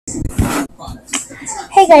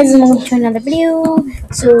guys, and welcome to another video.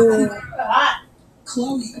 So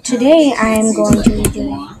today I'm going to be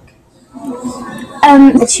doing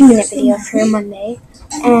a 2-minute video for Monday,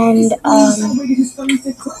 and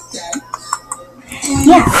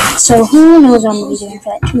yeah. So who knows what I'm gonna be doing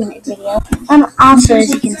for that 2-minute video? Also, as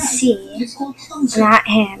you can see in that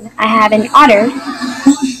hand, I have an otter.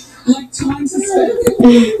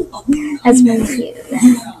 That's my view.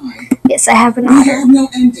 Yes, I have an otter.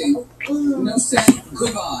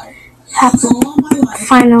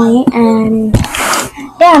 Finally, and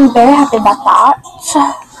yeah, I'm very happy about that.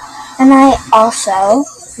 And I also,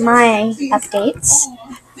 my updates,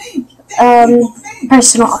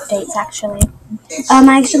 personal updates actually.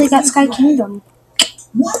 I actually got Sky Kingdom.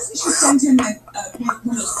 Why did you send him one of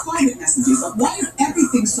those private messages of why is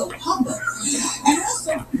everything so public? And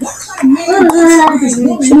also, what kind of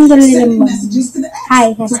messages to the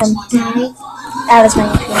Hi, handsome. That was my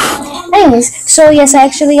nickname. Anyways, so yes, I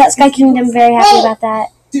actually got Sky Kingdom. Very happy about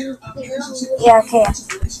that. Yeah, okay.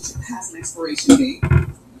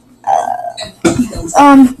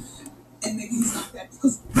 And maybe he's not that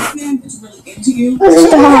because man is really into you.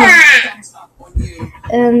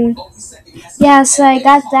 Yeah, so I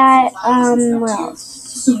got that. What else?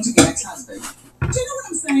 Soon to get ex-husband. Do you know what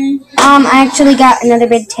I'm saying? I actually got another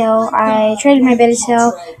bid tail. I traded my bid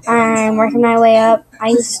tail. I'm working my way up. I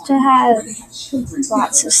used to have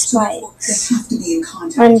lots of spikes.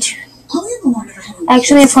 I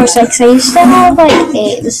actually have 4 spikes. I used to have like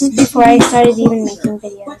 8. This is before I started even making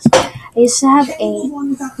videos. I used to have 8.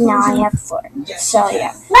 Now I have 4. So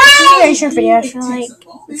yeah. It's a very short video. I feel like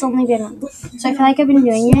it's only been 1. So I feel like I've been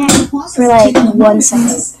doing it for like 1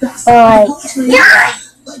 second. Or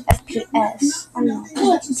like FPS. I don't know.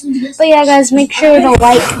 But yeah, guys, make sure to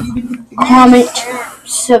like, comment,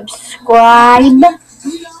 subscribe,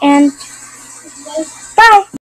 and bye.